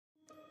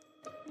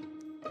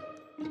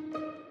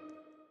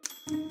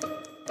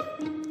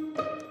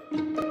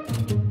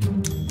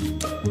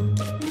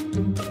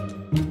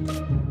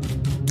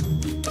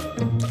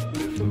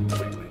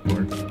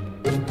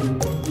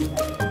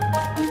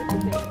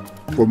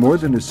For more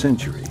than a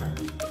century,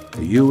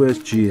 the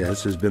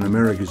USGS has been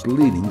America's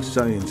leading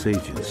science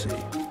agency.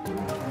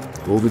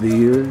 Over the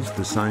years,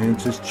 the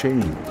science has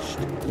changed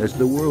as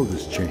the world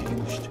has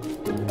changed.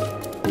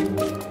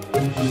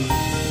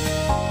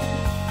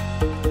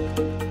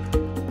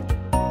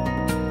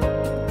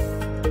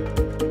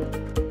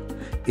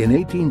 In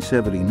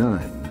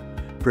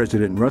 1879,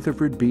 President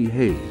Rutherford B.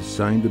 Hayes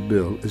signed a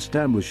bill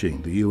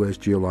establishing the U.S.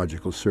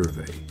 Geological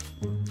Survey.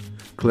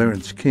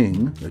 Clarence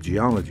King, a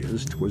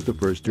geologist, was the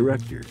first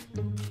director.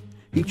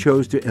 He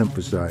chose to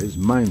emphasize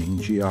mining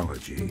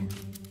geology.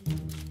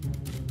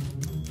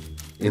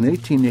 In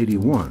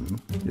 1881,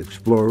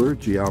 explorer,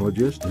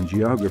 geologist, and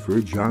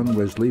geographer John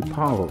Wesley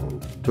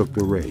Powell took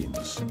the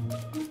reins.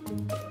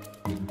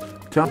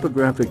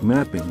 Topographic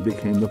mapping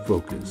became the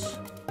focus,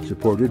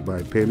 supported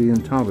by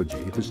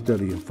paleontology, the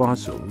study of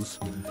fossils,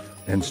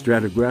 and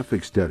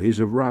stratigraphic studies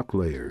of rock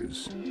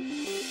layers.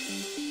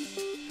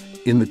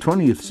 In the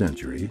 20th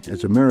century,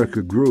 as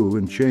America grew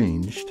and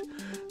changed,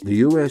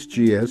 the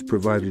USGS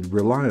provided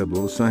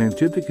reliable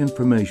scientific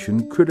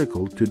information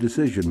critical to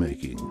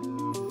decision-making.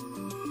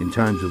 In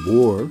times of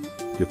war,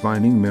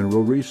 defining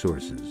mineral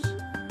resources.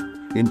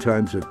 In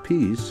times of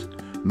peace,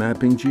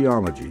 mapping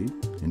geology,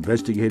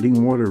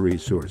 investigating water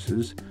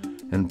resources,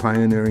 and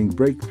pioneering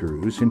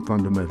breakthroughs in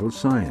fundamental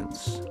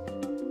science.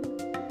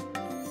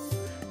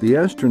 The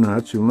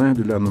astronauts who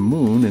landed on the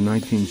moon in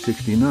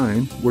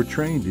 1969 were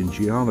trained in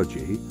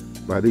geology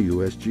by the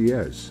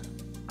USGS.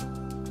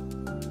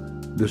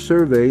 The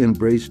survey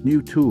embraced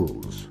new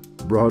tools,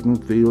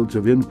 broadened fields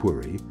of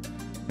inquiry,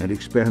 and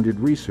expanded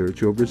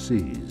research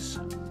overseas.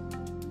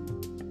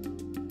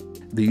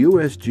 The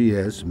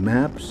USGS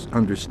maps,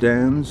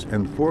 understands,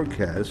 and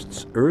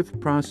forecasts Earth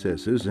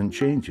processes and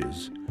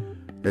changes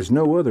as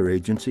no other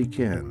agency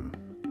can.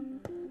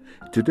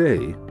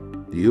 Today,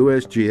 the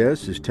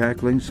USGS is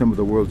tackling some of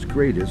the world's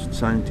greatest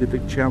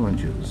scientific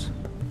challenges.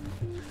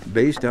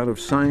 Based out of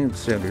science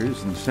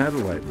centers and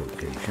satellite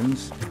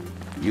locations,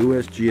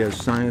 USGS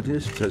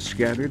scientists are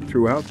scattered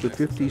throughout the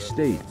 50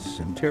 states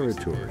and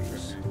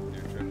territories.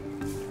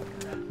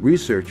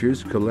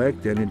 Researchers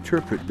collect and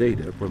interpret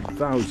data from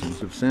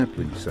thousands of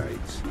sampling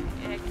sites,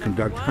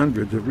 conduct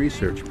hundreds of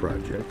research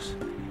projects,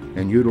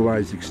 and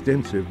utilize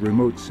extensive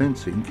remote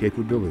sensing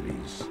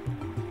capabilities.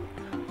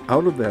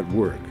 Out of that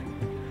work,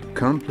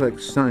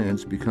 complex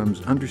science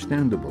becomes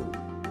understandable,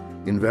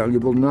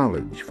 invaluable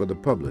knowledge for the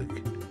public,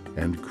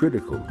 and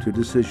critical to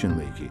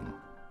decision-making.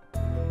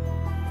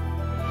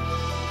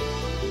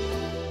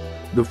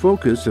 The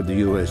focus of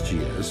the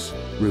USGS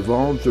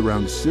revolves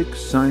around 6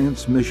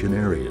 science mission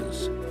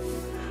areas.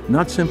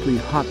 Not simply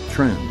hot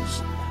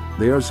trends,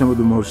 they are some of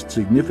the most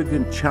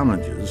significant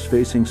challenges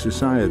facing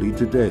society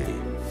today.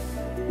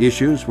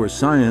 Issues where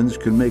science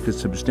can make a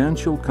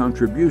substantial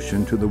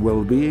contribution to the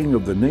well-being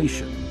of the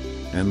nation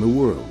and the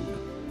world.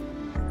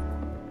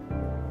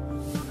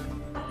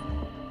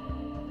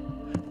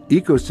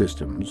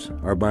 Ecosystems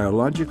are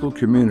biological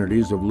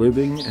communities of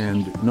living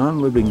and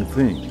non-living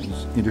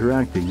things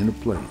interacting in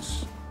a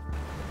place.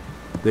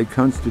 They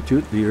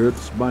constitute the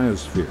Earth's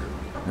biosphere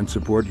and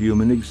support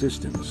human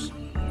existence.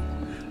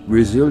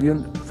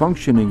 Resilient,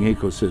 functioning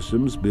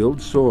ecosystems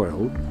build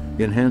soil,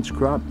 enhance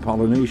crop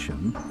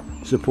pollination,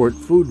 support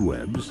food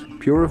webs,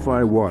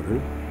 purify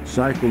water,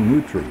 cycle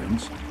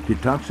nutrients,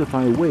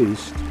 detoxify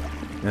waste,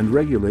 and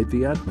regulate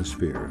the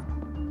atmosphere.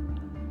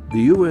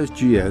 The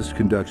USGS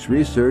conducts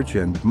research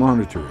and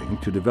monitoring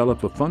to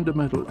develop a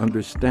fundamental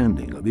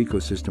understanding of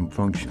ecosystem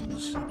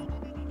functions.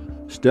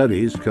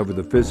 Studies cover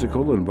the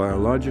physical and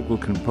biological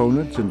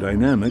components and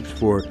dynamics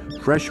for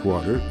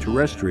freshwater,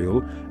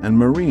 terrestrial, and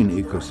marine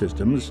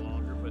ecosystems,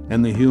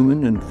 and the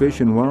human and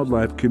fish and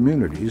wildlife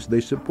communities they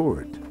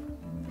support.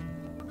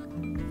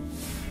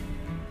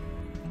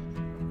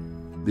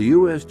 The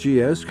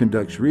USGS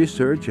conducts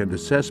research and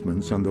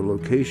assessments on the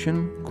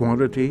location,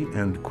 quantity,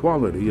 and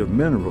quality of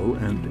mineral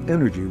and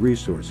energy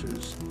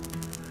resources.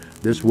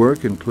 This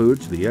work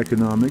includes the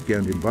economic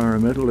and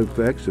environmental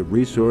effects of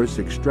resource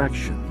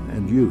extraction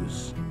and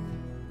use.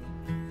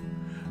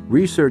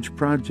 Research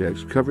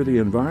projects cover the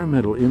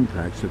environmental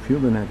impacts of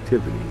human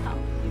activity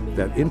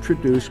that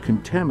introduce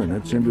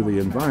contaminants into the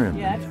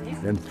environment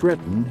and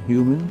threaten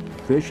human,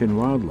 fish and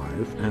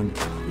wildlife, and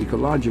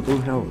ecological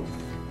health.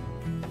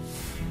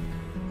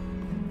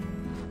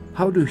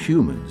 How do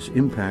humans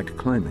impact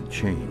climate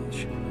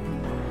change?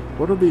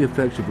 What are the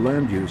effects of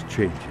land use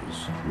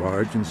changes,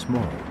 large and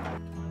small?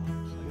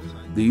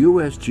 The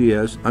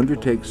USGS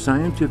undertakes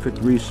scientific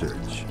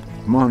research,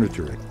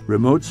 monitoring,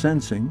 remote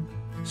sensing,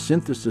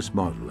 synthesis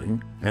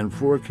modeling, and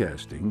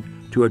forecasting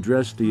to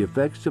address the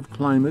effects of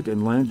climate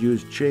and land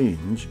use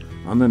change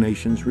on the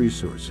nation's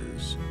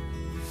resources.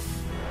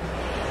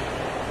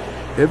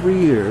 Every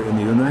year in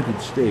the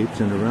United States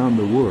and around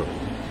the world,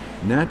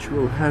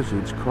 natural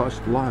hazards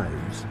cost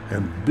lives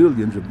and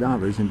billions of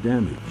dollars in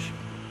damage.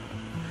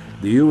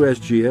 The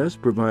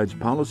USGS provides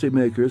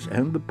policymakers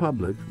and the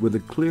public with a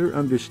clear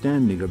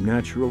understanding of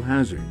natural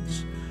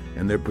hazards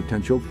and their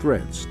potential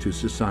threats to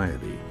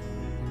society.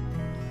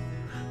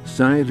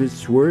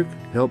 Scientists' work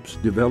helps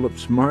develop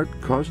smart,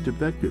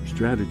 cost-effective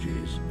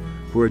strategies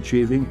for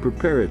achieving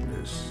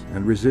preparedness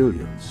and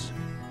resilience.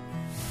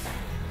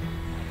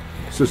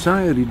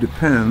 Society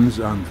depends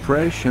on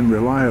fresh and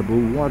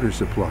reliable water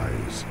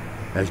supplies,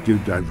 as do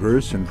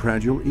diverse and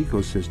fragile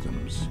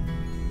ecosystems.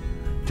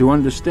 To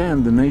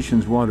understand the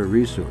nation's water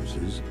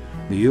resources,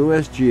 the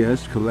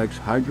USGS collects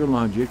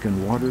hydrologic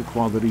and water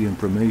quality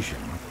information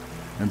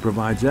and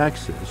provides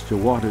access to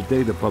water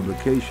data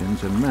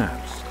publications and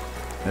maps,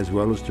 as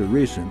well as to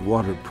recent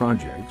water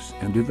projects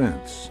and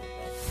events.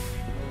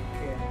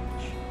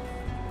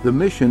 The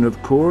mission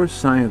of core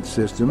science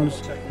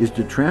systems is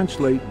to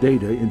translate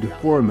data into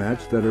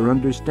formats that are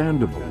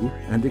understandable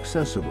and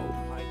accessible.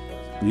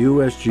 The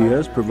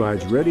USGS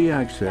provides ready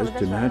access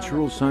to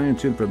natural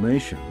science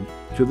information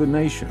to the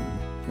nation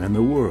and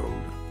the world.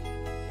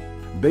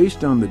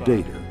 Based on the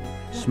data,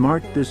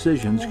 smart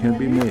decisions can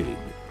be made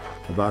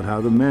about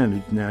how to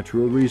manage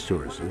natural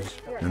resources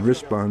and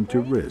respond to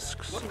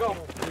risks.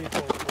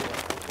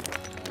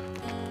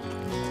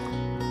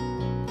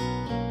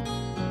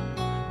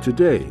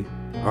 Today,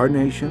 our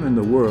nation and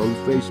the world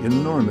face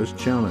enormous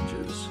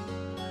challenges.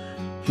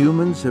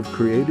 Humans have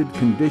created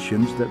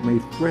conditions that may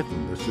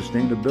threaten the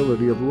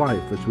sustainability of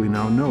life as we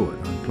now know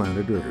it on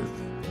planet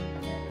Earth.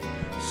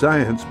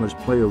 Science must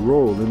play a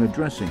role in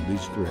addressing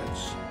these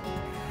threats.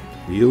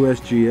 The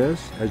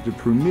USGS, as the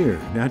premier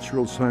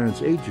natural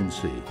science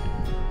agency,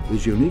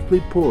 is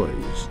uniquely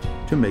poised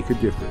to make a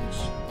difference.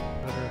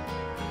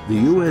 The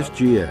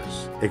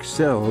USGS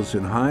excels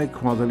in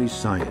high-quality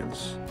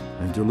science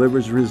and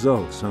delivers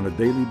results on a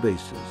daily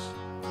basis.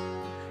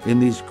 In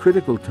these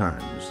critical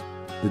times,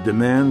 the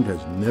demand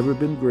has never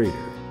been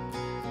greater.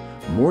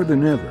 More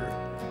than ever,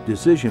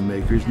 decision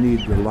makers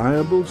need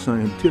reliable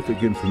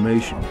scientific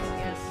information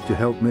to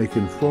help make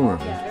informed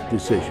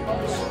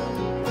decisions.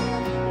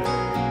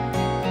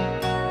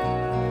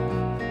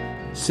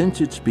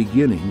 Since its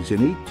beginnings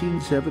in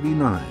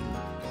 1879,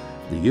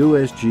 the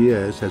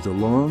USGS has a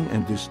long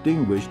and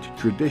distinguished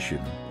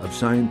tradition of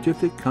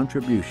scientific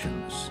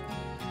contributions.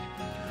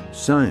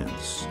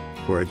 Science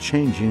for a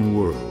changing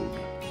world.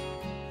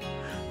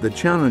 The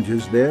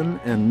challenges then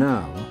and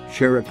now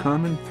share a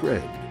common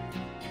thread.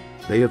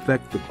 They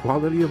affect the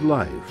quality of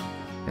life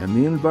and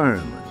the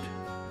environment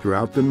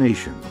throughout the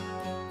nation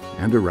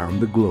and around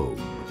the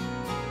globe.